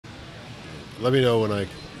Let me know when I...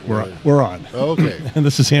 We're on. Oh, okay. And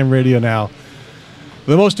this is Ham Radio Now,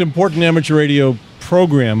 the most important amateur radio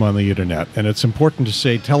program on the internet. And it's important to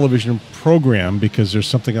say television program because there's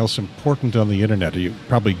something else important on the internet. You're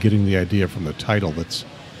probably getting the idea from the title that's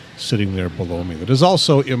sitting there below me. That is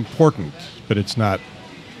also important, but it's not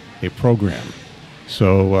a program.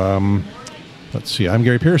 So let's see. I'm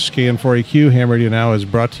Gary Pierce, KN4AQ. Ham Radio Now is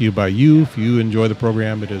brought to you by you. If you enjoy the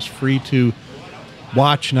program, it is free to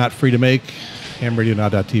watch, not free to make.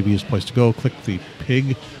 HamRadioNow.tv is the place to go. Click the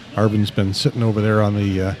pig. Arvin's been sitting over there on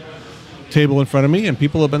the table in front of me, and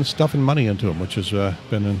people have been stuffing money into him, which has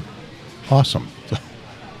been awesome. So,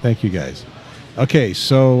 thank you, guys. Okay,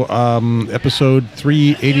 so episode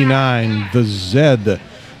 389, the ZED.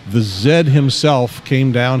 The ZED himself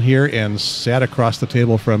came down here and sat across the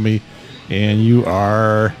table from me, and you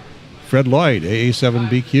are Fred Lloyd,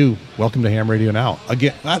 AA7BQ. Welcome to Ham Radio Now.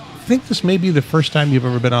 Again, I think this may be the first time you've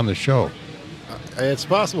ever been on the show. It's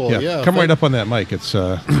possible, yeah. Come right up on that mic. It's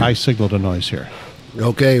high signal to noise here.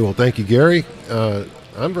 Okay, well, thank you, Gary.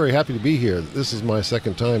 I'm very happy to be here. This is my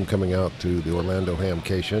second time coming out to the Orlando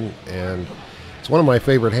Hamcation, and it's one of my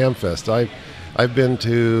favorite ham fests. I've been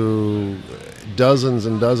to dozens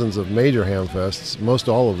and dozens of major ham fests, most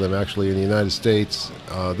all of them actually in the United States.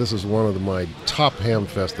 This is one of my top ham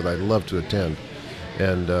fests that I love to attend,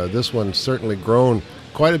 and this one's certainly grown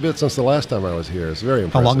quite a bit since the last time I was here. It's very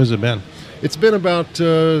impressive. How long has it been? It's been about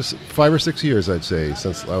 5 or 6 years, I'd say,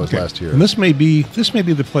 since I was last here. And this may be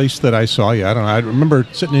the place that I saw you. I don't know. I remember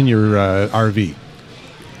sitting in your RV.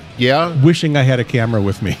 Yeah. Wishing I had a camera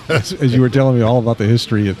with me as you were telling me all about the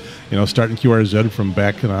history of, starting QRZ from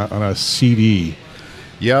back on a CD.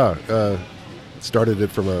 Yeah. Started it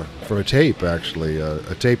from a tape, actually.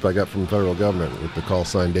 A tape I got from the federal government with the call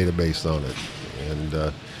sign database on it.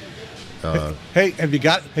 And hey, have you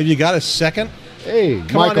got a second? Hey,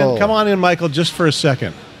 Michael. Come on in, Michael, just for a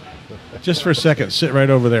second. Just for a second. Sit right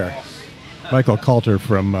over there. Michael Kalter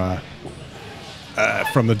from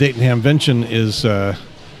the Dayton Hamvention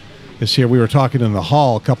is here. We were talking in the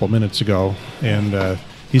hall a couple minutes ago, and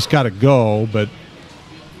he's got to go, but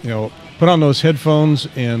put on those headphones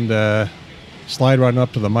and slide right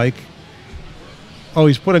up to the mic. Oh,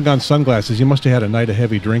 he's putting on sunglasses. He must have had a night of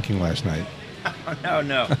heavy drinking last night.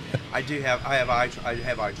 No. I have eye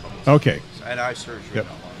trouble. Okay. I had eye surgery. Yep.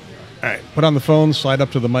 All right. Put on the phone, slide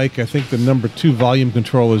up to the mic. I think the number 2 volume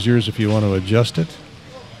control is yours if you want to adjust it.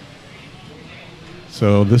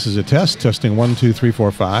 So this is a test. Testing 1, 2, 3,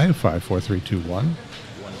 4, 5, 5, 4, 3, 2, 1.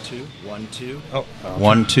 1, 2, 1, 2. Oh,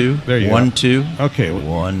 1, 2. There you go. 1, 2. Okay.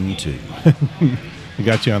 1, 2. We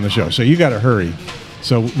got you on the show. So you got to hurry.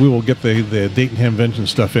 So we will get the Dayton Hamvention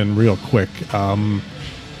stuff in real quick.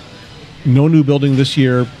 No new building this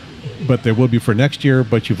year, but there will be for next year.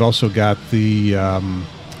 But you've also got the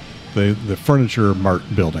Furniture Mart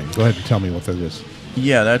building. Go ahead and tell me what that is.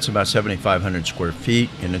 Yeah, that's about 7,500 square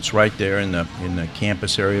feet, and it's right there in the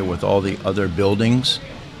campus area with all the other buildings.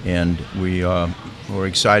 And we're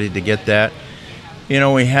excited to get that.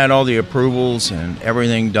 We had all the approvals and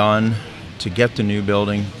everything done to get the new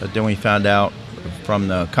building, but then we found out from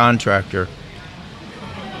the contractor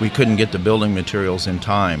we couldn't get the building materials in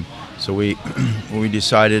time. So we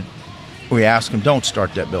decided, we asked them, don't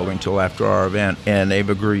start that building until after our event, and they've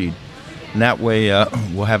agreed. And that way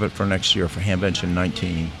we'll have it for next year for Hamvention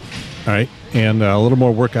 19. All right, and a little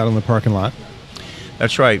more work out in the parking lot.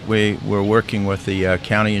 That's right. We're working with the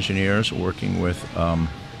county engineers, working with, of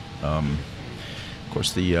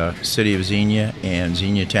course, the city of Xenia and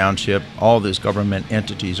Xenia Township. All these government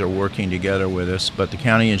entities are working together with us, but the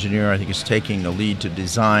county engineer, I think, is taking the lead to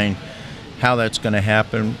design how that's going to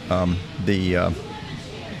happen. The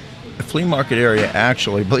flea market area,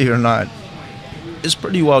 actually, believe it or not, is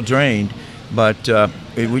pretty well drained, but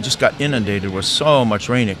we just got inundated with so much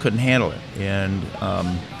rain it couldn't handle it. And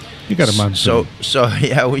you got a monsoon. So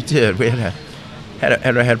yeah, we did. We had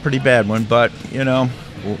a pretty bad one, but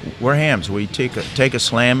we're hams. We take a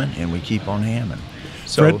slamming and we keep on hamming.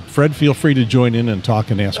 So Fred, feel free to join in and talk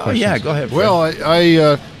and ask questions. Yeah, go ahead, Fred.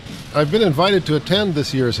 Well, I've been invited to attend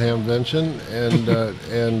this year's Hamvention,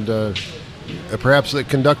 and perhaps they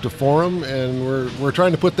conduct a forum, and we're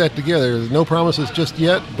trying to put that together. There's no promises just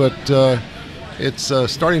yet, but it's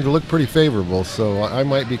starting to look pretty favorable. So I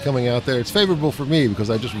might be coming out there. It's favorable for me because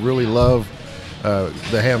I just really love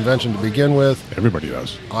the Hamvention to begin with. Everybody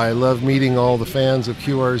does. I love meeting all the fans of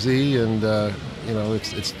QRZ, and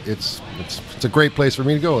it's a great place for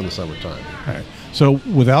me to go in the summertime. All right. So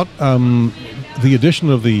without the addition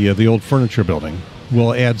of the old furniture building,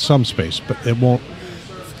 we'll add some space, but it won't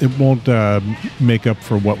make up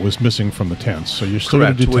for what was missing from the tents. So you're still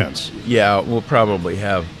going to do tents. Yeah, we'll probably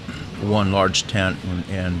have one large tent,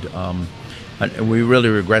 and we really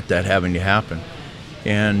regret that having to happen.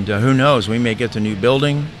 And who knows, we may get the new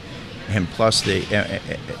building, and plus the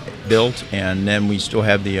built, and then we still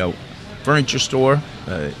have the furniture store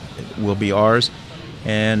will be ours.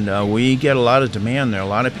 And we get a lot of demand there. A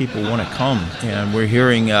lot of people want to come, and we're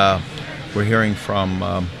hearing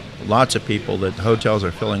from lots of people that the hotels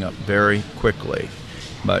are filling up very quickly.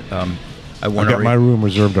 But I want to got my room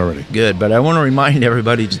reserved already. Good, but I want to remind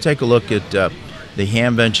everybody to take a look at the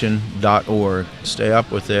Hamvention.org. Stay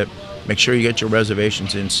up with it. Make sure you get your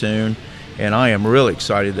reservations in soon. And I am really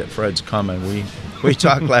excited that Fred's coming. We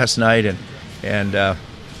talked last night, and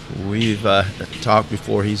we've talked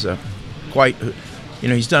before. He's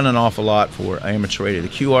he's done an awful lot for amateur radio. The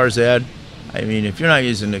QRZ, I mean, if you're not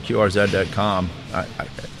using the QRZ.com,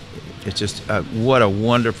 it's just what a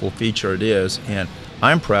wonderful feature it is. And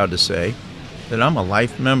I'm proud to say that I'm a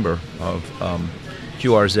life member of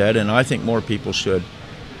QRZ, and I think more people should,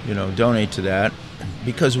 donate to that,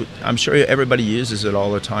 because I'm sure everybody uses it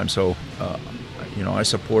all the time. So, I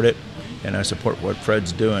support it, and I support what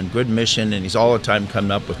Fred's doing. Good mission, and he's all the time coming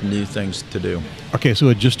up with new things to do. Okay, so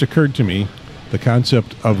it just occurred to me, the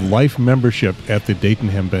concept of life membership at the Dayton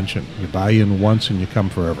Hamvention. You buy in once and you come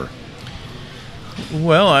forever.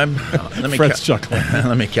 Well, Fred's chuckling.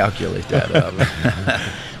 Let me calculate that.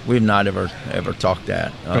 We've not ever talked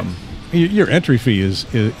that. Your entry fee is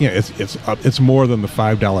it's more than the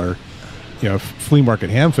 $5 flea market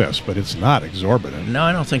Hamfest, but it's not exorbitant. No,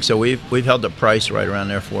 I don't think so. We've held the price right around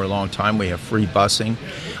there for a long time. We have free busing.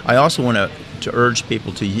 I also want to urge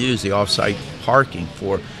people to use the off-site parking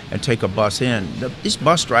and take a bus in. These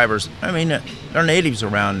bus drivers, I mean, they're natives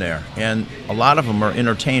around there, and a lot of them are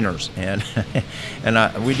entertainers. And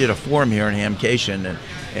we did a forum here in Hamcation,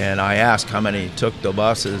 and I asked how many took the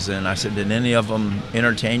buses, and I said, did any of them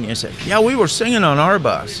entertain you? I said, yeah, we were singing on our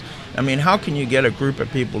bus. I mean, how can you get a group of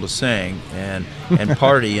people to sing and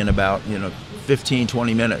party in about 15,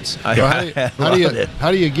 20 minutes? How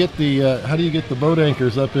do you get the boat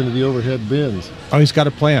anchors up into the overhead bins? Oh, he's got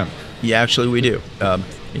a plan. Yeah, actually, we do.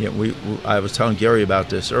 I was telling Gary about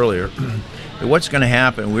this earlier. What's going to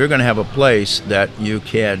happen, we're going to have a place that you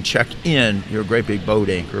can check in your great big boat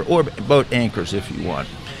anchor, or boat anchors if you want.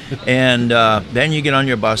 And then you get on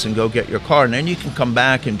your bus and go get your car, and then you can come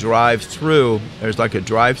back and drive through. There's like a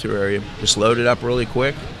drive-through area. Just load it up really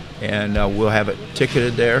quick, and we'll have it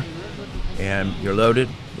ticketed there, and you're loaded,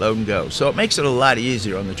 load and go. So it makes it a lot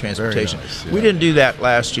easier on the transportation. Very nice, yeah. We didn't do that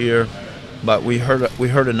last year, but we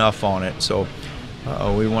heard enough on it. So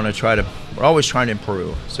we want to we're always trying to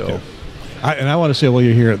improve. So. Yeah. I want to say while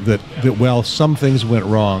you're here that while some things went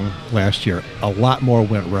wrong last year, a lot more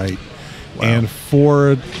went right. Wow. And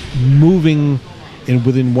for moving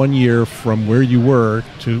within 1 year from where you were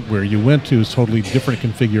to where you went to is totally different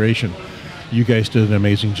configuration. You guys did an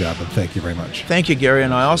amazing job, and thank you very much. Thank you, Gary.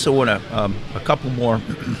 And I also want to, a couple more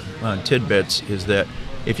tidbits is that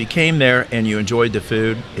if you came there and you enjoyed the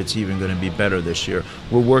food, it's even going to be better this year.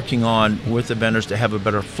 We're working on with the vendors to have a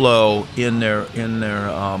better flow in their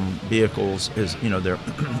vehicles, their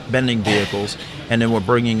vending vehicles, and then we're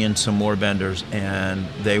bringing in some more vendors, and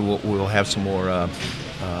we'll have some more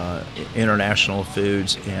international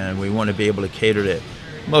foods, and we want to be able to cater to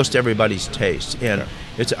most everybody's taste. And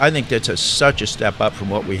I think that's such a step up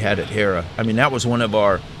from what we had at Hera. I mean, that was one of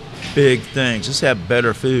our big things. Let's have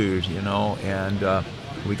better food, and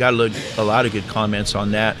we got a lot of good comments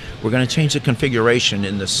on that. We're going to change the configuration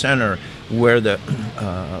in the center where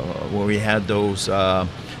we had those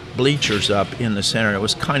bleachers up in the center. It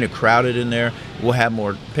was kind of crowded in there. We'll have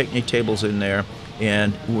more picnic tables in there,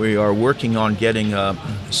 and we are working on getting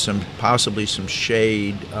possibly some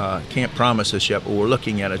shade. Can't promise this yet, but we're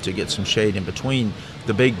looking at it to get some shade in between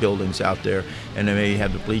the big buildings out there, and then maybe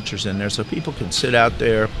have the bleachers in there so people can sit out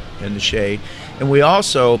there in the shade. And we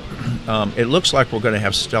also, it looks like we're going to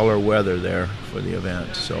have stellar weather there for the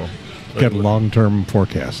event. So, got a long-term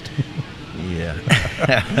forecast. Yeah.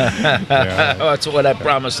 That's what I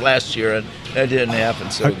promised last year, and that didn't happen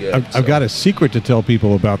so good. I've got a secret to tell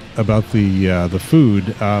people about the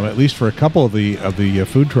food. At least for a couple of the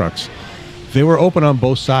food trucks, they were open on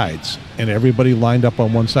both sides, and everybody lined up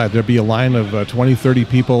on one side. There'd be a line of 20, 30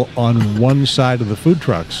 people on one side of the food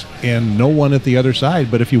trucks, and no one at the other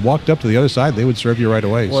side. But if you walked up to the other side, they would serve you right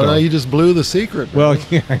away. Well, now you just blew the secret. Well,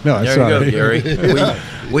 yeah, I know. There you go, Gary.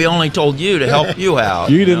 We only told you to help you out.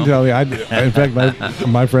 You didn't tell me. In fact,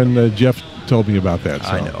 my friend Jeff told me about that. So.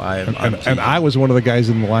 I know. And I was one of the guys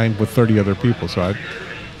in the line with 30 other people, so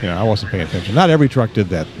I wasn't paying attention. Not every truck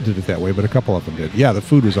did it that way, but a couple of them did. Yeah, the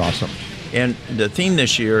food was awesome. And the theme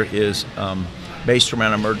this year is based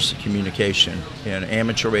around emergency communication, and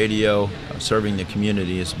amateur radio serving the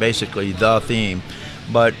community is basically the theme.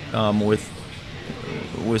 But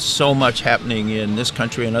with so much happening in this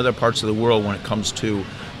country and other parts of the world when it comes to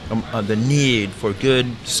the need for good,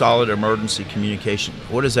 solid emergency communication,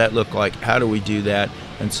 what does that look like? How do we do that?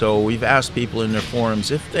 And so we've asked people in their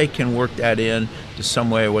forums if they can work that in to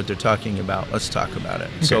some way of what they're talking about. Let's talk about it.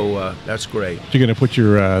 Okay. So that's great. So you're going to put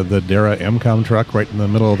your the Dara MCOM truck right in the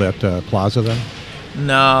middle of that plaza then?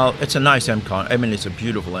 No, it's a nice MCON. I mean, it's a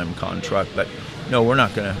beautiful MCON truck, but no, we're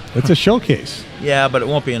not going to. It's a showcase. Yeah, but it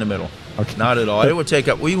won't be in the middle. Okay. Not at all. It would take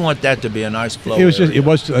up. We want that to be a nice flow. It was just. It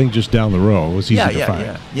was, I think, just down the road. It was easy to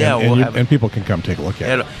find. Yeah. And people can come take a look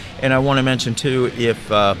at it. And I want to mention too, if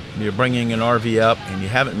you're bringing an RV up and you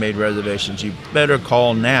haven't made reservations, you better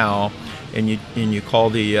call now, and you call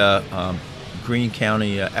the Greene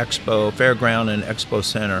County Expo Fairground and Expo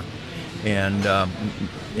Center, and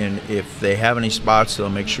if they have any spots, they'll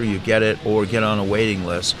make sure you get it or get on a waiting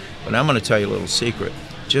list. But I'm going to tell you a little secret.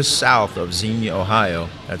 Just south of Xenia, Ohio,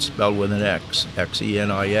 that's spelled with an X,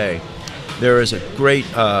 Xenia, there is a great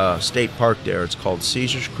state park there. It's called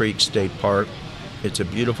Caesars Creek State Park. It's a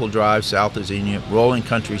beautiful drive south of Xenia, rolling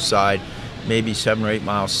countryside, maybe 7 or 8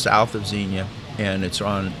 miles south of Xenia, and it's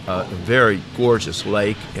on a very gorgeous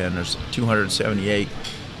lake, and there's 278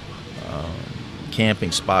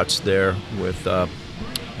 camping spots there with, they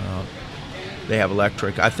have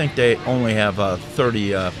electric. I think they only have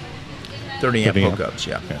 30 amp hookups,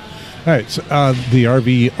 yeah. Okay. All right, so the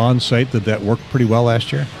RV on site, did that work pretty well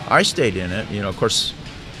last year? I stayed in it. Of course,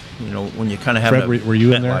 when you kind of have Fred, were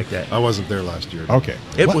you in there? Like that. I wasn't there last year. Okay.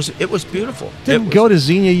 It was beautiful. Didn't go to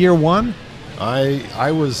Xenia year one?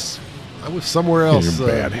 I was somewhere else. You're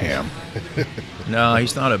bad ham. No,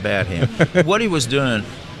 he's not a bad ham. What he was doing,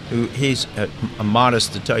 he's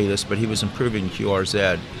modest to tell you this, but he was improving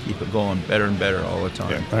QRZ. Keep it going better and better all the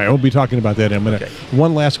time. Yeah. All right, we'll be talking about that in a minute. Okay.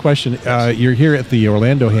 One last question. Yes. You're here at the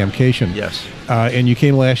Orlando Hamcation. Yes. And you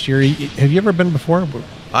came last year. Have you ever been before?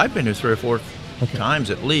 I've been here 3 or 4 times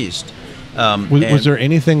at least. Was there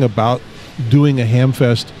anything about doing a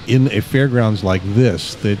Hamfest in a fairgrounds like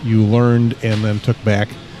this that you learned and then took back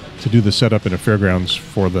to do the setup in a fairgrounds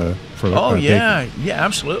for the yeah,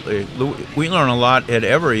 absolutely. We learn a lot at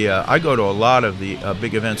every. I go to a lot of the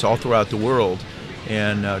big events all throughout the world,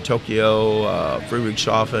 in Tokyo,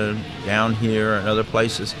 Friedrichshafen, down here, and other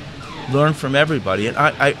places. Learn from everybody, and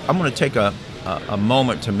I'm going to take a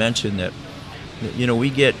moment to mention that. We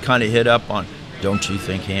get kind of hit up on. Don't you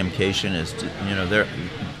think Hamcation is?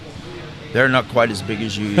 They're not quite as big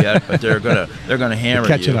as you yet, but they're gonna hammer you.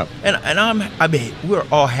 Catching up. And we're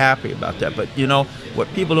all happy about that. But what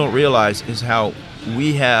people don't realize is how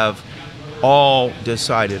we have all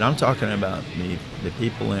decided. I'm talking about the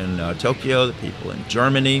people in Tokyo, the people in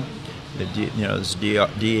Germany, this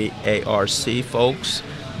DARC folks.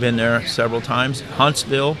 Been there several times.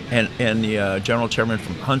 Huntsville and the general chairman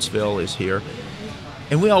from Huntsville is here,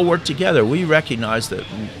 and we all work together. We recognize that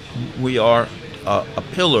we are a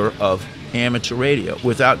pillar of amateur radio.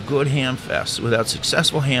 Without good hamfests, without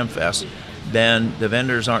successful hamfests, then the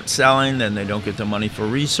vendors aren't selling, then they don't get the money for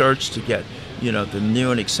research to get the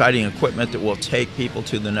new and exciting equipment that will take people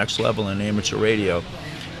to the next level in amateur radio,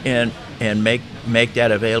 and make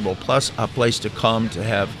that available, plus a place to come to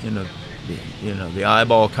have the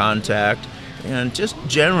eyeball contact and just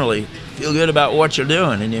generally feel good about what you're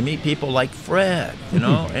doing, and you meet people like Fred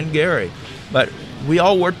and Gary, but we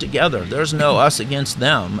all work together. There's no us against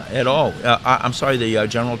them at all. I'm sorry, the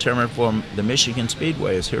general chairman from the Michigan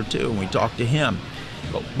Speedway is here too, and we talked to him.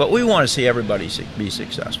 But we want to see everybody be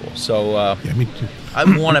successful. So me too. I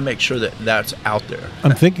want to make sure that that's out there.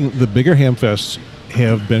 I'm thinking the bigger hamfests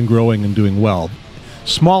have been growing and doing well.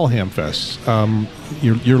 Small hamfests,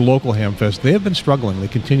 your local hamfest, they have been struggling. They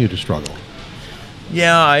continue to struggle.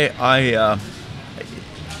 Yeah, I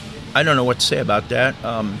don't know what to say about that.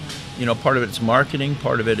 Part of it's marketing,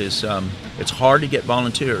 part of it is it's hard to get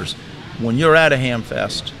volunteers. When you're at a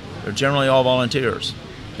hamfest, they're generally all volunteers.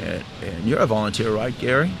 And you're a volunteer, right,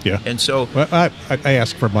 Gary? Yeah. And so I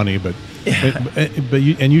ask for money, but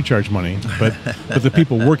you charge money, but the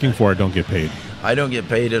people working for it don't get paid. I don't get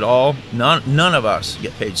paid at all. None of us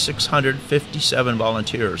get paid. 657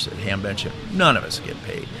 volunteers at Hamvention. None of us get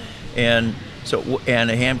paid. And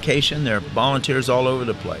a Hamcation, they're volunteers all over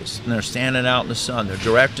the place, and they're standing out in the sun. They're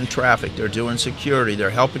directing traffic. They're doing security.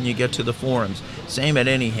 They're helping you get to the forums. Same at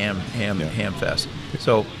any Hamfest.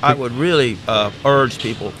 So I would really urge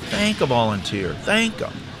people, thank a volunteer, thank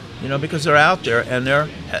them, because they're out there and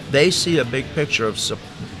they see a big picture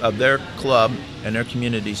of their club and their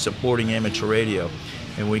community supporting amateur radio,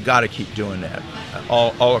 and we got to keep doing that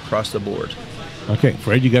all across the board. Okay,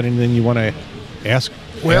 Fred, you got anything you want to ask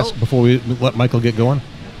before we let Michael get going?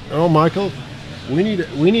 Oh, Michael, we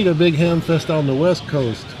need a big ham fest on the West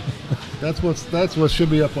Coast. That's what should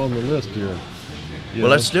be up on the list here.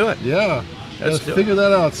 Let's do it. Yeah, let's figure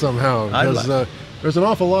that out somehow. Because there's an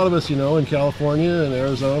awful lot of us, in California and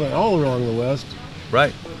Arizona, all along the West.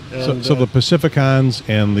 Right. And, so the Pacificons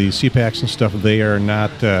and the CPACs and stuff, they are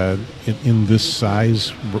not in this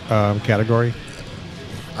size category?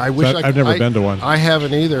 I wish I've never been to one. I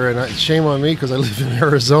haven't either, and shame on me because I live in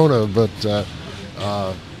Arizona, but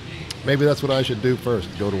maybe that's what I should do first,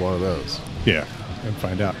 go to one of those. Yeah, and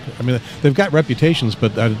find out. I mean, they've got reputations,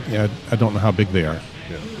 but I don't know how big they are.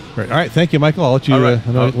 Yeah. Right. All right, thank you, Michael. I'll let you,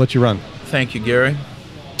 let you run. Thank you, Gary.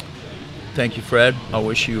 Thank you, Fred. I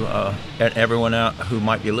wish you and everyone out who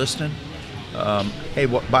might be listening. Hey,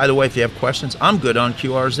 by the way, if you have questions, I'm good on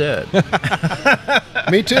QRZ.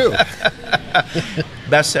 Me too.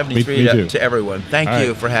 Best 73 me too. to everyone. Thank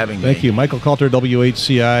you for having me. Thank you. Michael Kalter,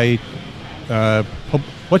 WHCI.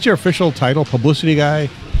 What's your official title? Publicity guy?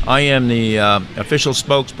 I am the official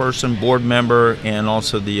spokesperson, board member, and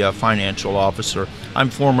also the financial officer. I'm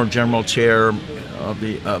former general chair of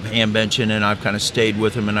Hamvention, and I've kind of stayed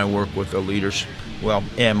with him, and I work with the leadership. Well,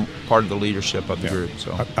 am part of the leadership of the group.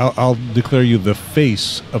 So I'll declare you the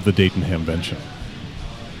face of the Dayton Hamvention.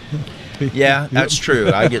 Yeah, that's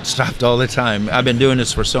true. I get stopped all the time. I've been doing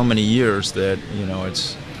this for so many years that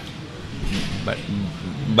it's.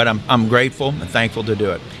 But I'm grateful and thankful to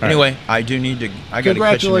do it. Anyway, I do need to. I got to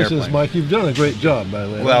catch an airplane. Congratulations, Mike. You've done a great job, by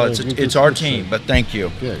the way. Well, it's our team, but thank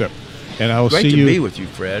you. Good. And I'll Great see to you. be with you,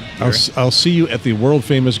 Fred. I'll see you at the world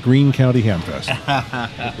famous Greene County Hamfest.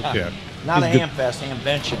 Yeah. Not a Hamfest,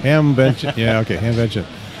 Hamvention. Hamvention. Yeah. Okay. Hamvention.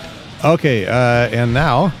 Okay. And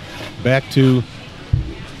now back to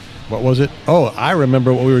what was it? Oh, I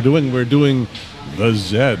remember what we were doing. We were doing the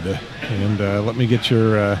ZED, and let me get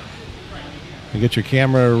your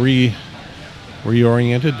camera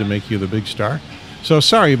reoriented to make you the big star. So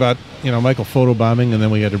sorry about Michael photobombing, and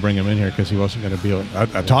then we had to bring him in here because he wasn't going to be able.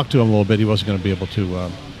 I talked to him a little bit. He wasn't going to be able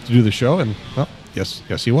to do the show, and well, yes,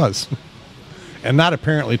 he was, and not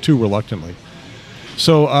apparently too reluctantly.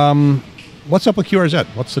 So what's up with QRZ?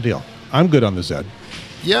 What's the deal? I'm good on the ZED.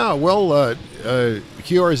 Yeah, well,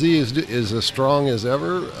 QRZ is as strong as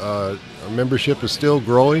ever. Our membership is still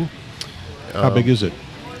growing. How big is it?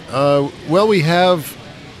 Well, we have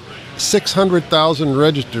 600,000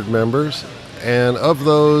 registered members, and of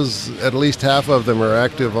those, at least half of them are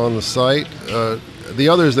active on the site. The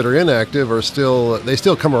others that are inactive they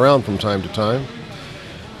still come around from time to time.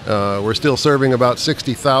 We're still serving about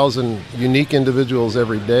 60,000 unique individuals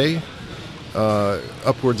every day,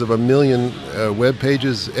 upwards of 1 million web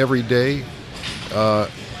pages every day.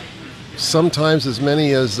 Sometimes as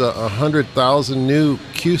many as 100,000 new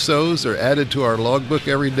QSOs are added to our logbook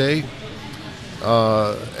every day,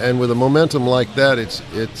 and with a momentum like that, its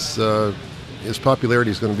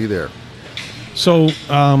popularity is going to be there. So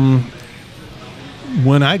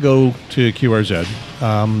when I go to QRZ.com,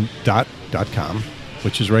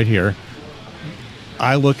 which is right here,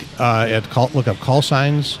 I look up call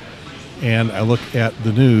signs, and I look at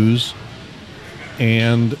the news,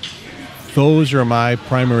 and those are my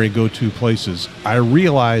primary go-to places. I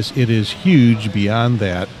realize it is huge beyond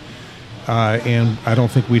that, and I don't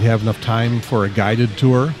think we'd have enough time for a guided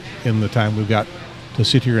tour in the time we've got to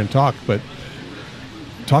sit here and talk, but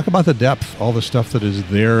talk about the depth, all the stuff that is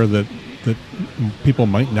there that people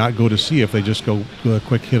might not go to see if they just go a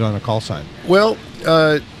quick hit on a call sign. Well,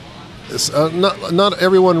 not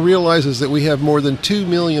everyone realizes that we have more than 2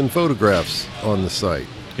 million photographs on the site.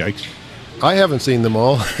 Yikes. I haven't seen them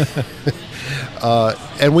all.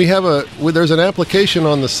 And there's an application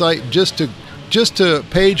on the site just to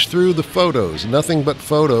page through the photos, nothing but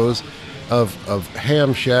photos of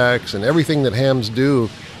ham shacks and everything that hams do.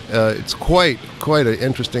 It's quite an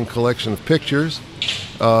interesting collection of pictures.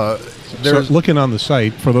 So looking on the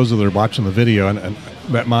site, for those that are watching the video, and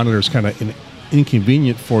that monitor is kind of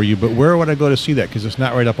inconvenient for you, but where would I go to see that? Because it's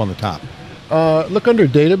not right up on the top. Look under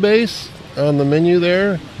database on the menu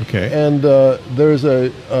there. Okay. And there's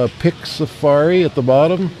a pick safari at the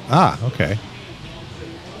bottom. Ah, okay.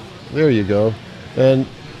 There you go. And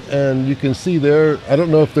you can see there, I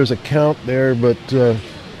don't know if there's a count there, but it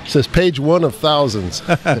says page 1 of thousands.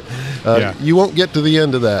 Yeah. You won't get to the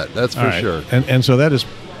end of that, that's for sure. And so that is,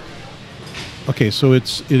 okay, so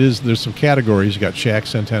there's some categories. You got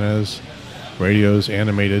shacks, antennas, radios,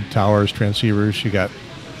 animated, towers, transceivers. You got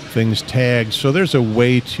things tagged. So there's a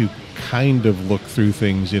way to kind of look through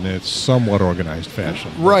things in a somewhat organized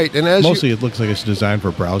fashion. Right, and mostly it looks like it's designed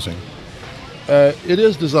for browsing. It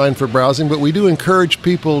is designed for browsing, but we do encourage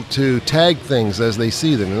people to tag things as they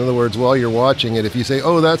see them. In other words, while you're watching it, if you say,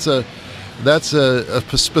 "Oh, that's a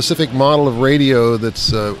specific model of radio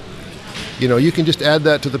that's," you can just add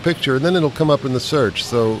that to the picture, and then it'll come up in the search.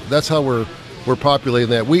 So that's how we're populating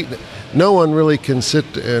that. No one really can sit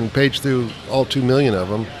and page through all 2 million of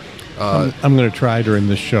them. I'm going to try during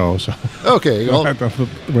this show. So okay, we're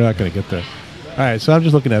not going to get there. All right, so I'm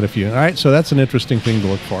just looking at a few. All right, so that's an interesting thing to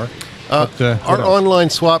look for. Our online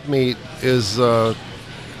swap meet is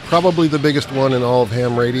probably the biggest one in all of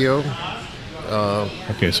ham radio.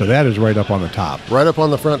 Okay, so that is right up on the top. Right up on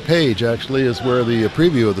the front page, actually, is where the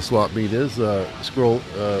preview of the swap meet is. Scroll.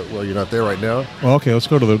 Well, you're not there right now. Well, okay, let's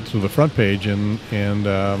go to the front page and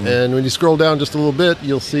when you scroll down just a little bit,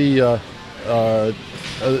 you'll see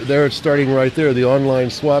there it's starting right there, the online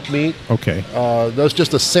swap meet. Okay. That's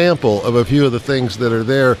just a sample of a few of the things that are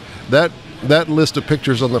there. That list of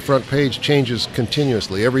pictures on the front page changes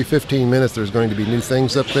continuously. Every 15 minutes there's going to be new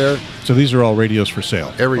things up there. So these are all radios for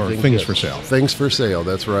sale? Everything. Or things for sale? Things for sale,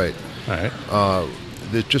 that's right. All right.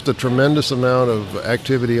 There's just a tremendous amount of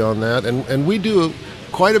activity on that. And we do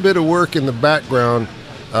quite a bit of work in the background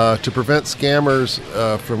to prevent scammers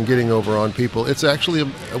from getting over on people. It's actually,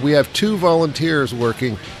 we have 2 volunteers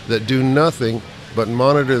working that do nothing but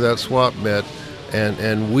monitor that swap met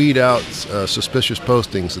and weed out suspicious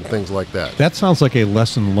postings and things like that. That sounds like a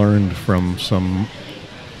lesson learned from some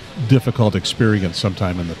difficult experience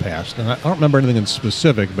sometime in the past. And I don't remember anything in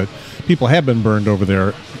specific, but people have been burned over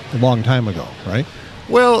there a long time ago, right?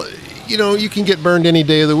 Well, you can get burned any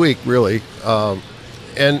day of the week, really.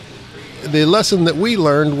 And the lesson that we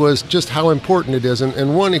learned was just how important it is.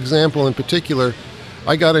 And one example in particular,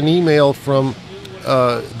 I got an email from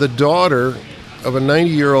the daughter of a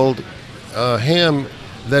 90-year-old ham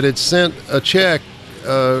that had sent a check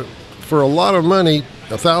for a lot of money,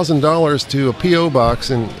 $1,000, to a P.O. box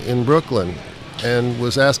in Brooklyn, and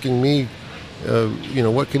was asking me,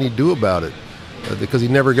 what can he do about it? Because he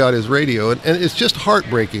never got his radio. And it's just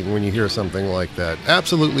heartbreaking when you hear something like that.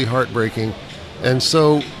 Absolutely heartbreaking. And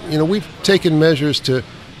so, we've taken measures to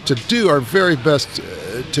do our very best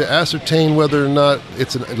to ascertain whether or not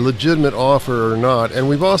it's a legitimate offer or not. And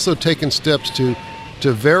we've also taken steps to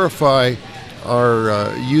verify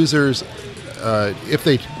our users if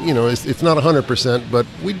they, it's not 100%, but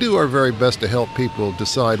we do our very best to help people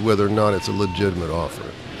decide whether or not it's a legitimate offer.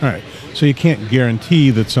 All right. So you can't guarantee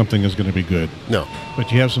that something is going to be good. No.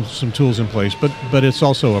 But you have some tools in place. But it's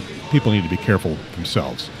also people need to be careful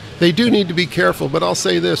themselves. They do need to be careful, but I'll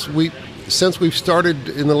say this: since we've started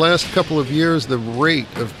in the last couple of years, the rate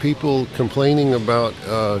of people complaining about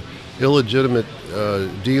illegitimate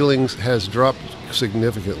dealings has dropped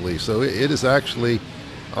significantly. So it is actually,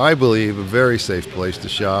 I believe, a very safe place to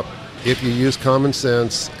shop if you use common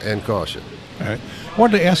sense and caution. All right. I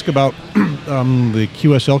wanted to ask about the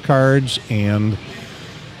QSL cards and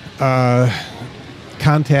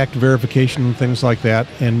contact verification and things like that,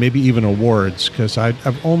 and maybe even awards, because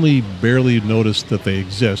I've only barely noticed that they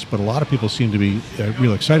exist, but a lot of people seem to be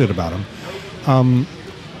real excited about them.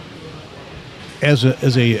 As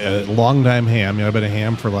a long-time ham, I've been a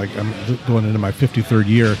ham for I'm going into my 53rd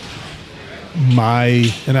year.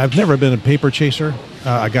 And I've never been a paper chaser.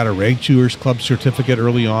 I got a Reg Chewers Club certificate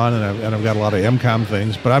early on, and I've got a lot of MCOM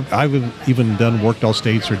things, but I've even done Worked All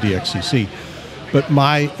States or DXCC. But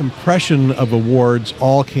my impression of awards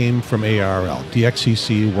all came from ARL,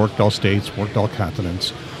 DXCC, Worked All States, Worked All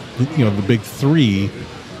Continents, the big 3,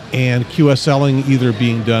 and QSLing either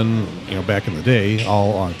being done, back in the day,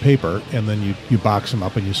 all on paper, and then you box them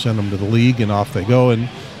up and you send them to the league, and off they go, and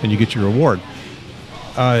you get your award.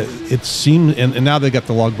 It seems, and now they got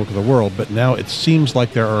the Logbook of the World, but now it seems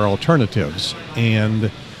like there are alternatives,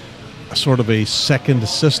 and sort of a second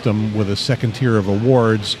system with a second tier of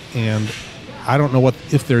awards, and I don't know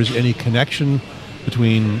if there's any connection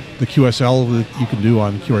between the QSL that you can do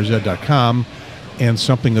on QRZ.com and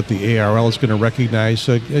something that the ARL is going to recognize.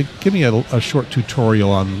 Give me a short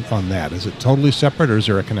tutorial on that. Is it totally separate, or is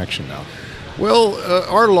there a connection now? Well,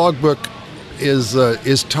 our logbook is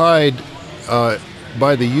tied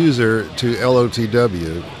by the user to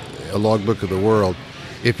LOTW, a Logbook of the World.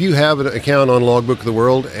 If you have an account on Logbook of the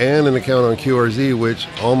World and an account on QRZ, which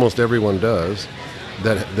almost everyone does,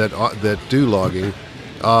 that do logging,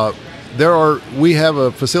 we have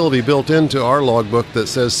a facility built into our logbook that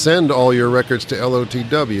says send all your records to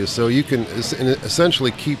LOTW, so you can essentially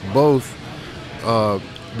keep both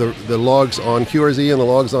the logs on QRZ and the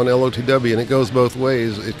logs on LOTW, and it goes both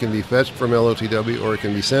ways. It can be fetched from LOTW or it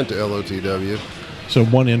can be sent to LOTW. So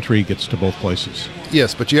one entry gets to both places?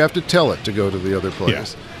 Yes, but you have to tell it to go to the other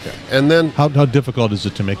place. Yeah. And then how difficult is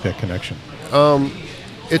it to make that connection?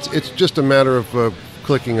 It's just a matter of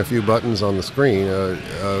clicking a few buttons on the screen,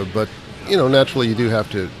 but naturally you do have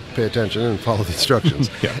to pay attention and follow the instructions.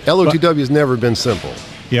 Yeah. LOTW has never been simple.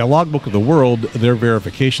 Yeah, Logbook of the World, their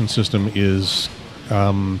verification system is,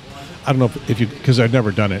 I don't know if you, because I've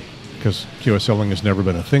never done it, because QoS selling has never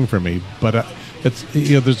been a thing for me, but it's,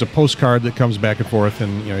 there's a postcard that comes back and forth,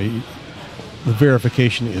 and the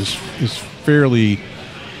verification is fairly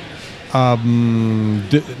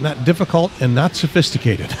not difficult and not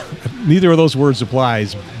sophisticated. Neither of those words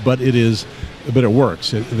applies, but it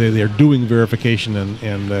works. They're doing verification,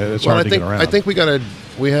 and it's hard to get around. I think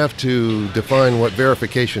we have to define what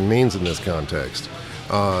verification means in this context.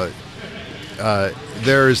 There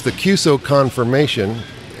is the QSO confirmation,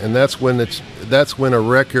 and that's when a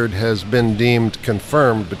record has been deemed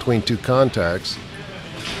confirmed between two contacts.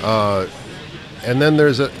 And then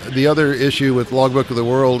there's the other issue with Logbook of the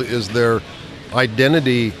World is their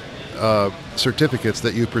identity certificates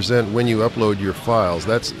that you present when you upload your files.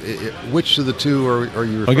 Which of the two are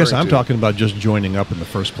you referring to? I guess I'm talking about just joining up in the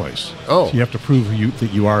first place. Oh. So you have to prove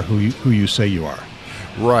that you are who you say you are.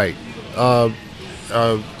 Right.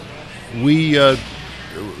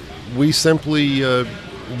 We simply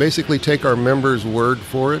basically take our members' word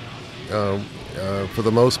for it for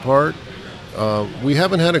the most part. We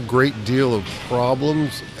haven't had a great deal of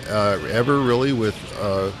problems ever really with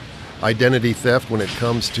identity theft when it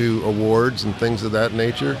comes to awards and things of that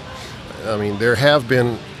nature. I mean, there have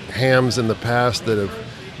been hams in the past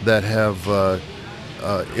that have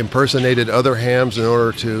impersonated other hams in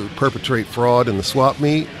order to perpetrate fraud in the swap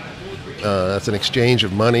meet. That's an exchange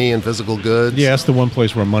of money and physical goods. Yeah, that's the one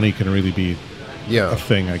place where money can really be a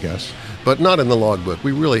thing, I guess. But not in the logbook.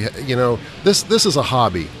 We really, this is a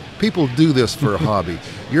hobby. People do this for a hobby.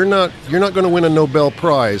 You're not going to win a Nobel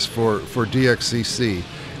Prize for DXCC,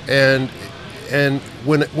 and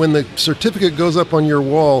when the certificate goes up on your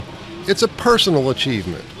wall, it's a personal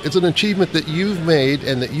achievement. It's an achievement that you've made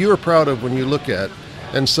and that you are proud of when you look at.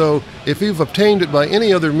 And so, if you've obtained it by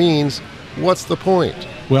any other means, what's the point?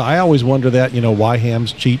 Well, I always wonder that, why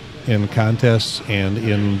hams cheat in contests and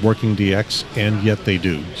in working DX, and yet they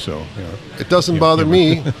do. So it doesn't bother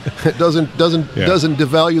me. It doesn't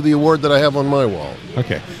devalue the award that I have on my wall.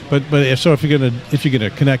 Okay, but if you're gonna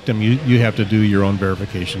connect them, you have to do your own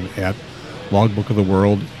verification at Logbook of the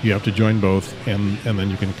World. You have to join both, and then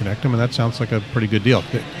you can connect them, and that sounds like a pretty good deal.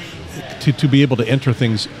 To be able to enter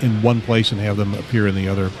things in one place and have them appear in the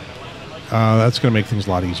other, that's going to make things a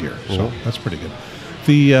lot easier. So that's pretty good.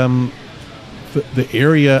 The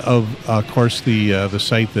area of course, the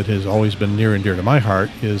site that has always been near and dear to my heart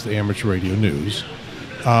is the Amateur Radio News.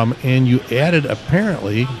 And you added,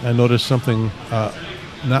 apparently, I noticed something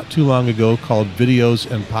not too long ago called Videos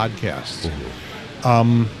and Podcasts.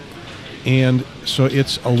 And so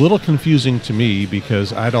it's a little confusing to me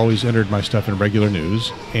because I'd always entered my stuff in regular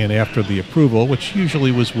news, and after the approval, which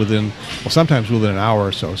usually was sometimes within an hour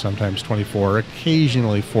or so, sometimes 24,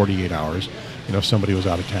 occasionally 48 hours, if somebody was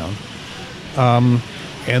out of town.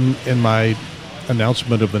 And my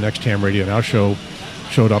announcement of the next Ham Radio Now show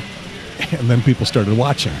showed up, and then people started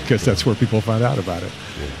watching because that's where people found out about it.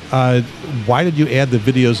 Why did you add the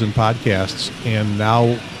videos and podcasts? And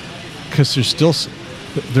now, because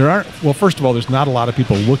first of all, there's not a lot of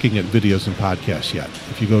people looking at videos and podcasts yet.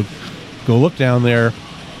 If you go look down there,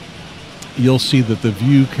 you'll see that the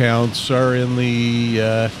view counts are in the,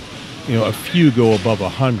 a few go above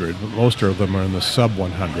 100, but most of them are in the sub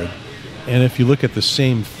 100. And if you look at the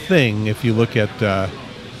same thing, if you look at the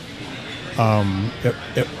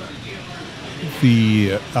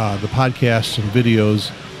podcasts and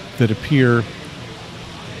videos that appear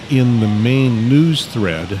in the main news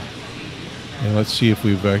thread, and let's see if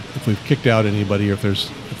we've kicked out anybody, or if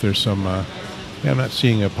there's some. I'm not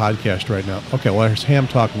seeing a podcast right now. Okay, well, there's Ham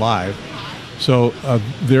Talk Live. So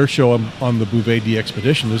their show on the Bouvet D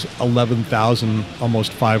Expedition, there's 11,000,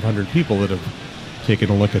 almost 500 people that have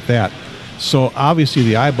taken a look at that. So obviously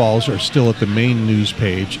the eyeballs are still at the main news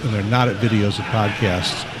page, and they're not at videos and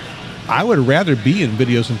podcasts. I would rather be in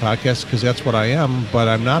videos and podcasts because that's what I am, but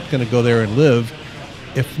I'm not going to go there and live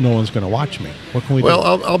if no one's going to watch me. What can we do?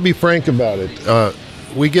 Well, I'll be frank about it.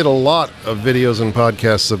 We get a lot of videos and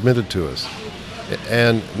podcasts submitted to us,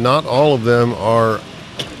 and not all of them are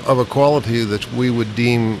of a quality that we would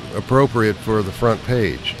deem appropriate for the front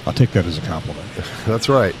page. I'll take that as a compliment. That's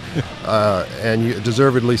right, and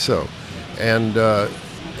deservedly so.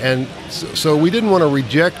 And so we didn't want to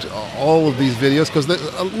reject all of these videos because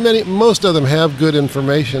most of them have good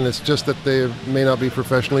information. It's just that they may not be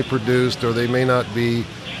professionally produced, or they may not be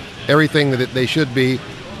everything that they should be.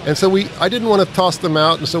 And so I didn't want to toss them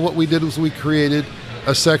out. And so what we did was we created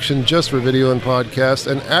a section just for video and podcast,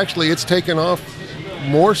 and actually it's taken off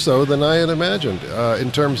more so than I had imagined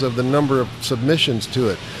in terms of the number of submissions to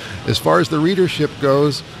it. As far as the readership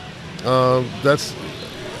goes, I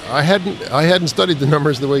hadn't studied the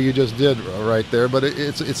numbers the way you just did right there, but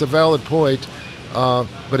it's a valid point.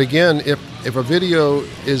 But again, if a video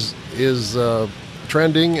is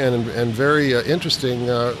trending and very interesting,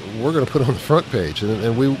 we're going to put it on the front page,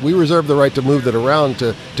 and we reserve the right to move that around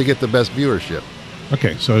to get the best viewership.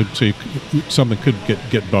 Okay, so something could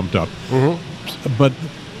get bumped up, but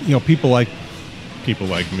people like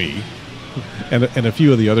me, and a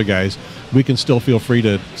few of the other guys, we can still feel free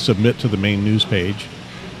to submit to the main news page,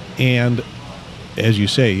 and as you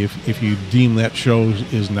say, if you deem that show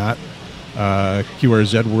is not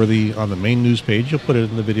QRZ worthy on the main news page, you'll put it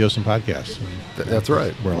in the videos and podcasts. That's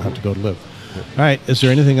right. Where I'll have to go to live. All right. Is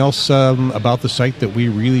there anything else about the site that we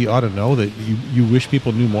really ought to know that you wish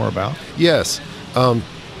people knew more about? Yes.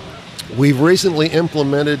 We've recently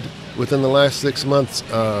implemented, within the last 6 months,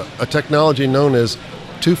 a technology known as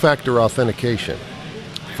two-factor authentication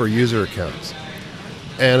for user accounts.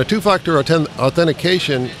 And a two-factor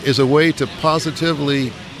authentication is a way to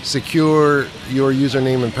positively secure your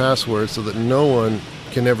username and password so that no one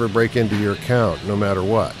can ever break into your account, no matter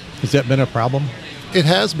what. Has that been a problem? It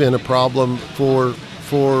has been a problem for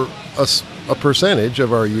a percentage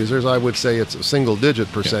of our users. I would say it's a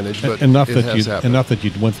single-digit percentage, but enough it has happened. Enough that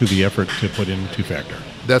you went through the effort to put in two-factor.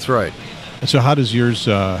 That's right. And so, how does yours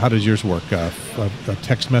work? A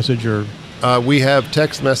text message or? We have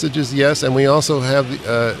text messages, yes, and we also have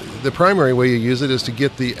the primary way you use it is to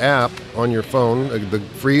get the app on your phone, the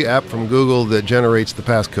free app from Google that generates the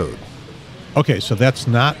passcode. Okay, so that's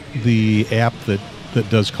not the app that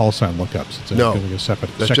does call sign lookups. It's a separate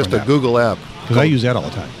that's just a app. Google app. Because I use that all the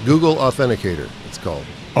time. Google Authenticator, it's called.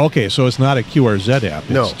 Okay, so it's not a QRZ app.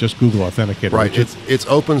 It's just Google Authenticator. Right. It's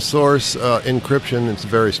open source encryption. It's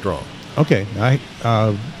very strong. Okay, I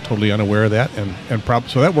totally unaware of that,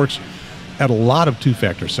 so that works at a lot of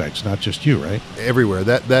two-factor sites, not just you, right? Everywhere.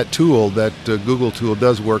 That tool, that Google tool,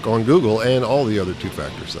 does work on Google and all the other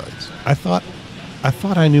two-factor sites. I thought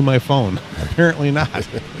I knew my phone. Apparently not.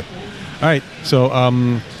 All right. So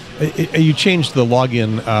you changed the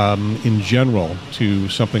login in general to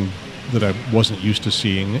something that I wasn't used to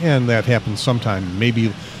seeing, and that happened sometime,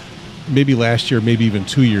 maybe last year, maybe even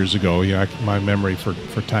 2 years ago. My memory for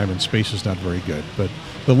time and space is not very good, but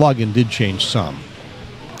the login did change some.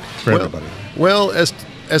 For everybody. Well,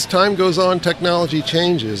 as time goes on, technology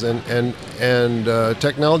changes, and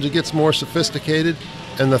technology gets more sophisticated,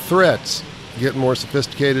 and the threats get more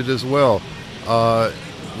sophisticated as well.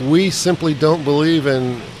 We simply don't believe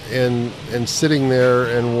in sitting there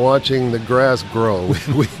and watching the grass grow.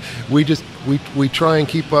 we try and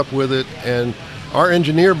keep up with it. And our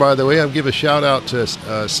engineer, by the way, I'll give a shout out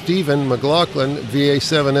to Stephen McLaughlin,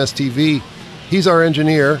 VA7STV. He's our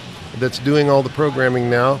engineer that's doing all the programming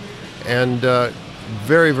now, and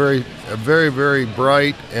very, very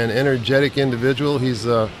bright and energetic individual. He's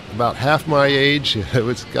about half my age.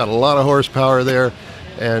 It's got a lot of horsepower there,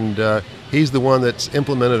 and he's the one that's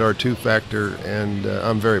implemented our two-factor, and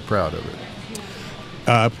I'm very proud of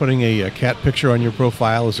it. Putting a cat picture on your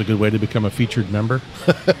profile is a good way to become a featured member?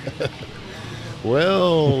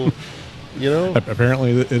 Well,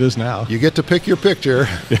 apparently it is now. You get to pick your picture.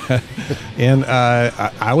 And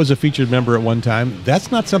I was a featured member at one time.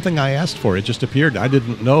 That's not something I asked for. It just appeared. I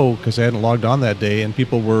didn't know because I hadn't logged on that day, and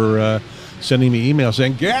people were sending me emails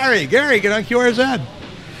saying, Gary, get on QRZ.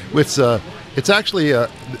 It's actually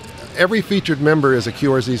every featured member is a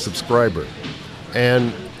QRZ subscriber,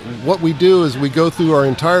 and what we do is we go through our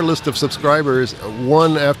entire list of subscribers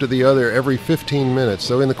one after the other every 15 minutes.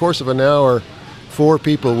 So in the course of an hour, 4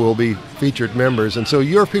 people will be featured members, and so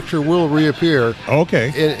your picture will reappear.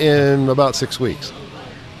 Okay. In about 6 weeks.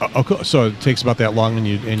 Cool. So it takes about that long, and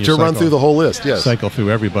you to run through the whole list. Yes. Cycle through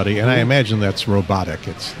everybody, and I imagine that's robotic.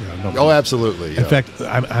 It's absolutely. In fact,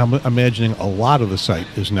 I'm imagining a lot of the site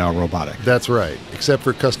is now robotic. That's right, except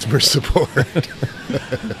for customer support.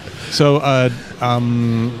 So,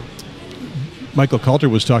 Michael Kalter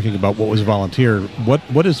was talking about what was volunteer.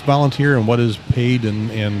 What is volunteer and what is paid,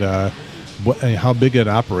 and how big an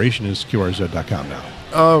operation is QRZ.com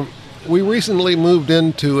now? We recently moved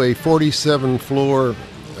into a 47-floor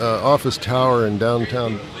office tower in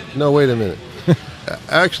downtown. No, wait a minute.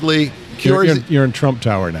 Actually, QRZ... You're in Trump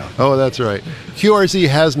Tower now. Oh, that's right. QRZ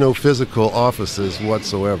has no physical offices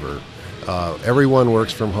whatsoever. Everyone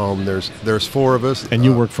works from home. There's 4 of us. And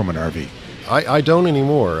you work from an RV. I don't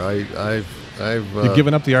anymore. You've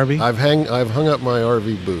given up the RV? I've hung up my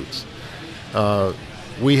RV boots.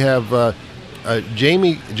 We have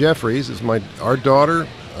Jamie Jeffries is our daughter,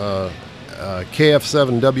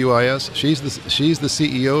 KF7WIS. She's the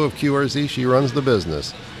CEO of QRZ. She runs the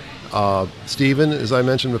business. Stephen, as I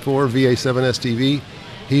mentioned before, VA7STV.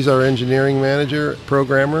 He's our engineering manager,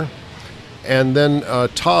 programmer. And then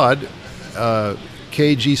Todd,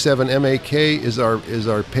 KG7MAK, is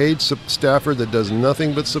our paid staffer that does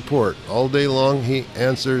nothing but support. All day long he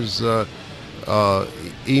answers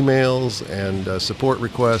emails and support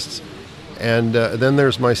requests. And then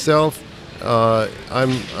there's myself.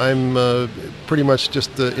 I'm pretty much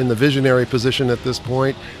just in the visionary position at this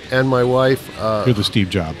point, and my wife. You're the Steve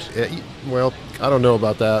Jobs. Well, I don't know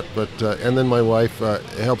about that, but and then my wife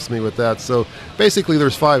helps me with that. So basically,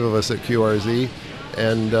 there's 5 of us at QRZ,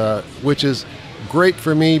 and which is great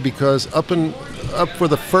for me because up for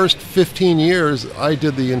the first 15 years, I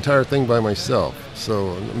did the entire thing by myself.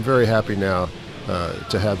 So I'm very happy now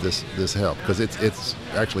to have this help because it's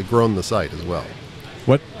actually grown the site as well.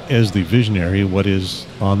 What, as the visionary, what is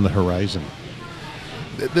on the horizon?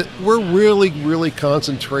 We're really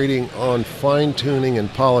concentrating on fine-tuning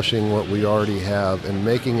and polishing what we already have and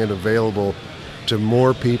making it available to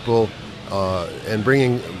more people and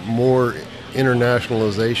bringing more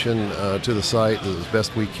internationalization to the site as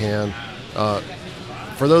best we can.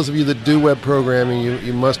 For those of you that do web programming,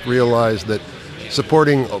 you must realize that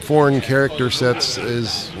supporting foreign character sets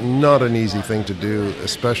is not an easy thing to do,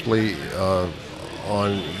 especially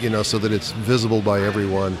so that it's visible by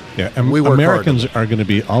everyone. Yeah, and Americans are going to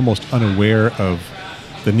be almost unaware of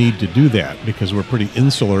the need to do that because we're pretty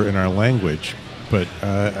insular in our language. But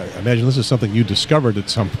I imagine this is something you discovered at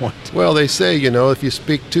some point. Well, they say, if you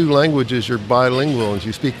speak 2 languages, you're bilingual. And if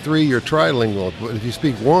you speak 3, you're trilingual. But if you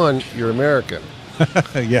speak 1, you're American.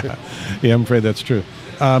 Yeah, I'm afraid that's true.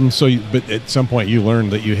 But at some point you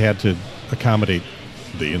learned that you had to accommodate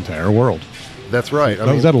the entire world. That's right.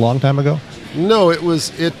 Was that a long time ago? No,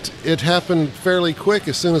 it happened fairly quick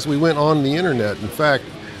as soon as we went on the internet. In fact,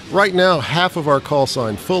 right now, half of call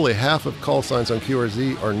signs on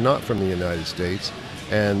QRZ are not from the United States,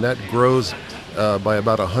 and that grows by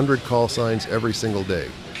about 100 call signs every single day.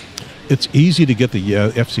 It's easy to get the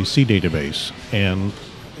FCC database, and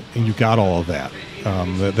you got all of that.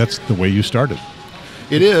 That's the way you started.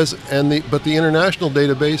 It is, but the international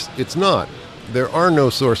database, it's not. There are no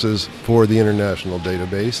sources for the international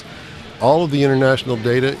database. All of the international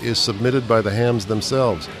data is submitted by the hams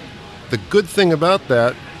themselves. The good thing about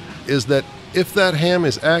that is that if that ham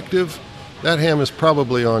is active, that ham is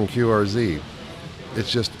probably on QRZ.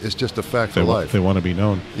 It's just a fact of life. They want to be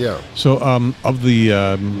known. Yeah. So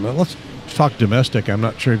let's talk domestic. I'm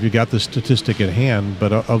not sure if you got the statistic at hand,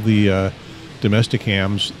 but of the domestic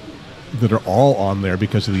hams that are all on there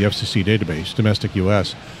because of the FCC database, domestic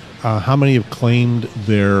U.S., how many have claimed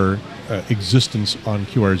their existence on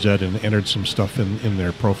QRZ and entered some stuff in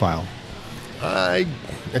their profile? I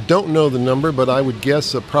don't know the number, but I would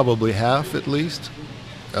guess probably half at least,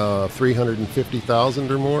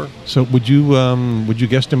 350,000 or more. So would you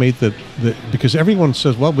guesstimate that because everyone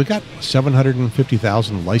says, well, we got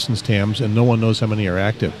 750,000 licensed hams and no one knows how many are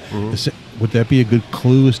active. Mm-hmm. Would that be a good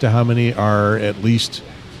clue as to how many are at least,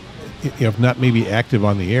 if not maybe active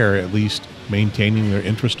on the air, at least maintaining their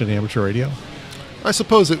interest in amateur radio? I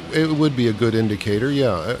suppose it would be a good indicator,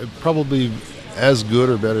 yeah. Probably as good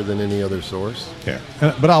or better than any other source. Yeah,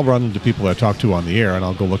 but I'll run into people I talk to on the air, and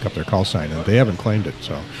I'll go look up their call sign, and they haven't claimed it.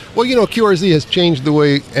 So, well, QRZ has changed the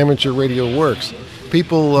way amateur radio works.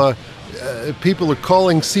 People are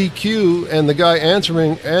calling CQ, and the guy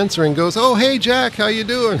answering goes, "Oh, hey, Jack, how you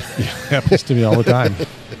doing?" Yeah, happens to me all the time.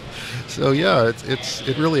 So yeah,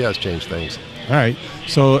 it really has changed things. All right.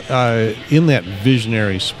 So in that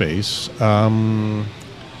visionary space, are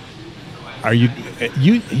you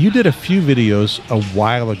did a few videos a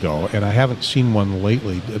while ago, and I haven't seen one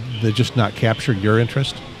lately. They just not captured your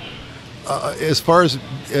interest? As far as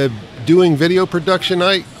doing video production,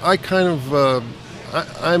 I'm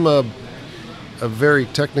a very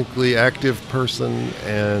technically active person,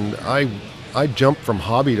 and I jump from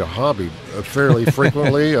hobby to hobby fairly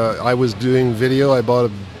frequently. I was doing video. I bought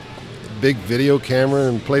a big video camera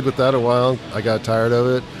and played with that a while. I got tired of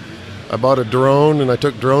it. I bought a drone and I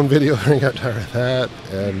took drone video and I got tired of that.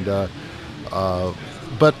 And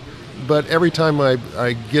but every time I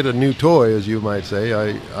get a new toy, as you might say,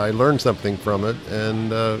 I learn something from it,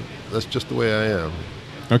 and that's just the way I am.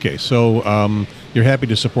 Okay, so you're happy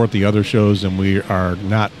to support the other shows, and we are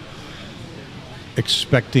not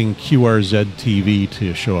expecting QRZ TV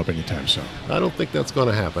to show up anytime soon. I don't think that's going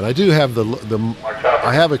to happen. I do have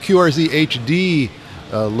I have a QRZ HD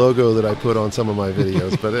logo that I put on some of my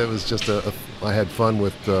videos, but it was just I had fun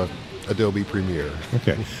with Adobe Premiere.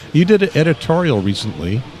 Okay. You did an editorial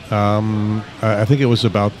recently. I think it was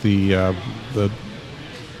about the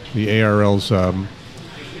ARL's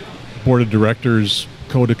Board of Directors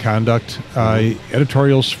Code of Conduct.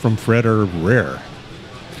 Editorials from Fred are rare.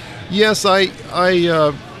 Yes, I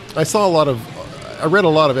saw a lot of, I read a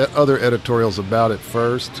lot of other editorials about it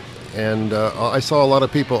first, and I saw a lot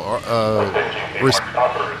of people.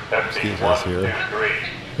 Excuse us here.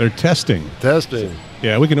 They're testing. Testing.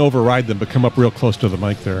 Yeah, we can override them, but come up real close to the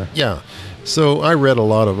mic there. Yeah. So I read a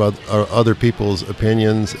lot of other people's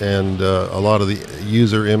opinions and a lot of the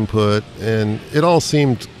user input, and it all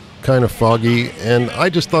seemed kind of foggy, and I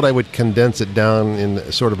just thought I would condense it down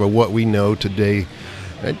in sort of a what we know today.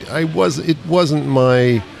 It wasn't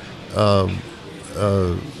my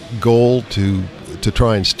goal to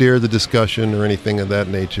try and steer the discussion or anything of that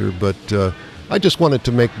nature, but I just wanted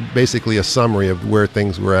to make basically a summary of where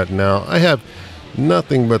things were at now. I have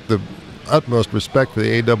nothing but the utmost respect for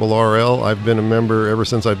the ARRL. I've been a member ever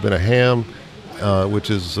since I've been a ham, which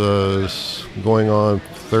is going on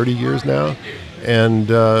 30 years now,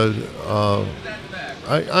 and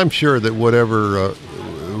I'm sure that whatever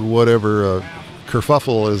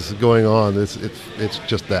kerfuffle is going on, it's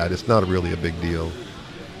just that. It's not really a big deal.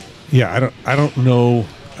 Yeah, I don't know.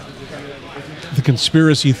 The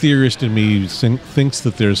conspiracy theorist in me thinks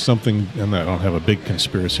that there's something, and I don't have a big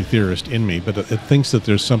conspiracy theorist in me, but it thinks that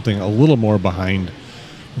there's something a little more behind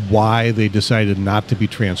why they decided not to be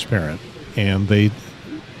transparent. And they,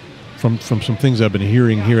 from some things I've been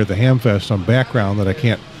hearing here at the Hamfest on background that I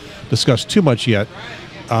can't discuss too much yet,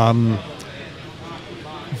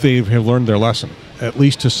 they have learned their lesson, at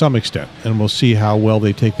least to some extent, and we'll see how well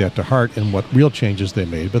they take that to heart and what real changes they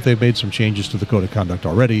made. But they've made some changes to the Code of Conduct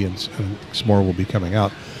already, and some more will be coming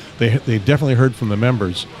out. They definitely heard from the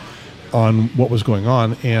members on what was going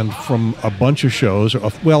on, and from a bunch of shows,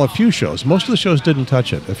 well, a few shows. Most of the shows didn't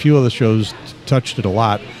touch it. A few of the shows touched it a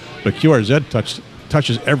lot, but QRZ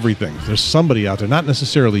touches everything. There's somebody out there, not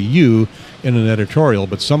necessarily you in an editorial,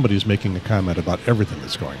 but somebody's making a comment about everything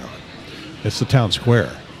that's going on. It's the town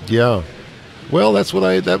square. Yeah. Well,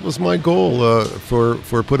 that was my goal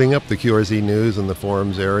for putting up the QRZ news in the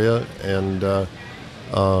forums area, and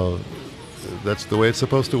that's the way it's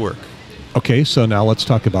supposed to work. Okay, so now let's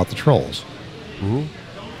talk about the trolls. Mm-hmm.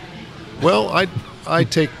 Well, I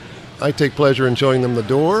take pleasure in showing them the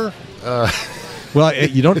door. Well,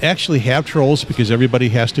 you don't actually have trolls because everybody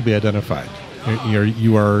has to be identified.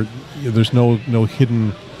 There's no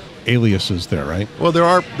hidden aliases there, right? Well, there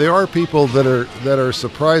are people that are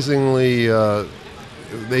surprisingly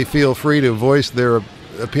they feel free to voice their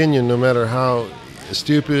opinion no matter how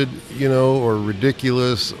stupid, or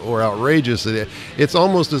ridiculous or outrageous it is. It's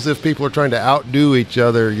almost as if people are trying to outdo each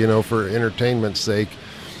other, for entertainment's sake.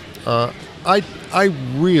 I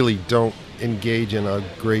really don't engage in a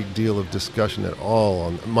great deal of discussion at all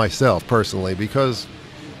on myself personally, because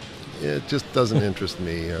it just doesn't interest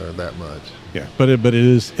me that much. Yeah, but it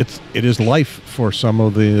is life for some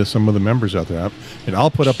of the members out there. And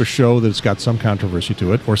I'll put up a show that's got some controversy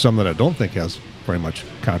to it, or some that I don't think has very much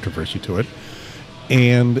controversy to it,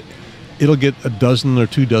 and it'll get a dozen or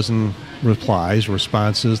 2 dozen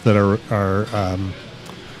responses that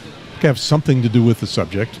have something to do with the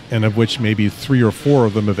subject, and of which maybe 3 or 4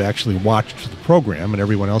 of them have actually watched the program, and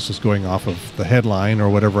everyone else is going off of the headline or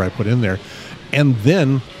whatever I put in there, and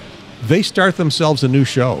then they start themselves a new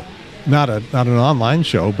show. Not an online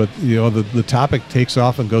show, but the topic takes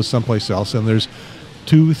off and goes someplace else, and there's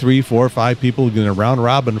 2, 3, 4, 5 people in a round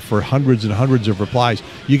robin for hundreds and hundreds of replies.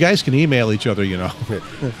 You guys can email each other,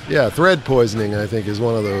 Yeah, thread poisoning, I think, is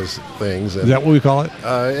one of those things. Is that what we call it?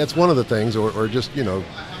 It's one of the things, or just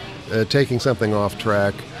taking something off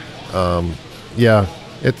track. Yeah,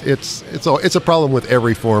 it's a problem with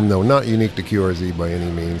every forum, though, not unique to QRZ by any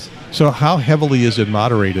means. So how heavily is it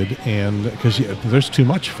moderated? And because there's too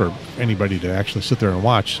much for anybody to actually sit there and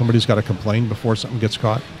watch. Somebody's got to complain before something gets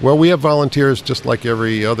caught. Well, we have volunteers just like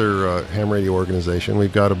every other ham radio organization.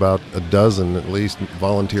 We've got about a dozen at least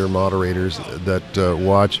volunteer moderators that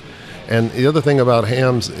watch. And the other thing about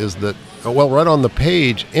hams is that, right on the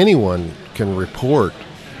page, anyone can report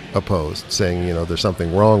a post saying there's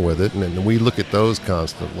something wrong with it, and we look at those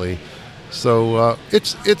constantly. So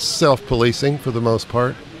it's self-policing for the most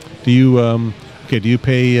part. Do you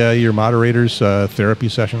pay your moderators therapy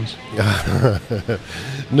sessions?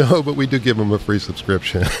 No, but we do give them a free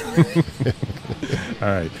subscription. All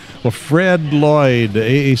right. Well, Fred Lloyd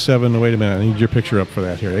AA7. Wait a minute, I need your picture up for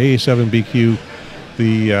that here. AA7BQ,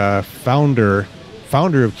 the founder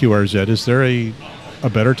of QRZ. Is there a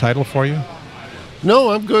better title for you?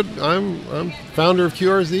 No, I'm good. I'm founder of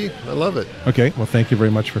QRZ. I love it. Okay, well, thank you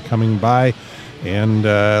very much for coming by. And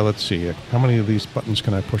let's see, how many of these buttons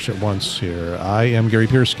can I push at once here? I am Gary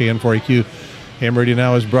Pierce, KN4AQ. Ham Radio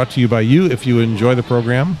Now is brought to you by you. If you enjoy the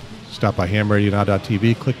program, stop by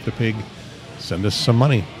hamradionow.tv, click the pig, send us some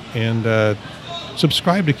money, and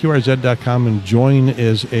subscribe to QRZ.com and join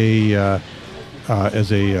as a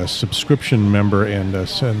subscription member, and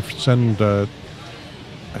send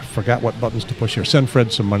I forgot what buttons to push here. Send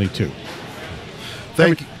Fred some money too.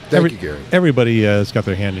 Thank you, Gary. Everybody has got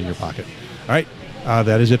their hand in your pocket. All right,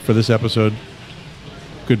 that is it for this episode.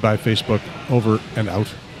 Goodbye, Facebook. Over and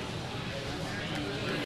out.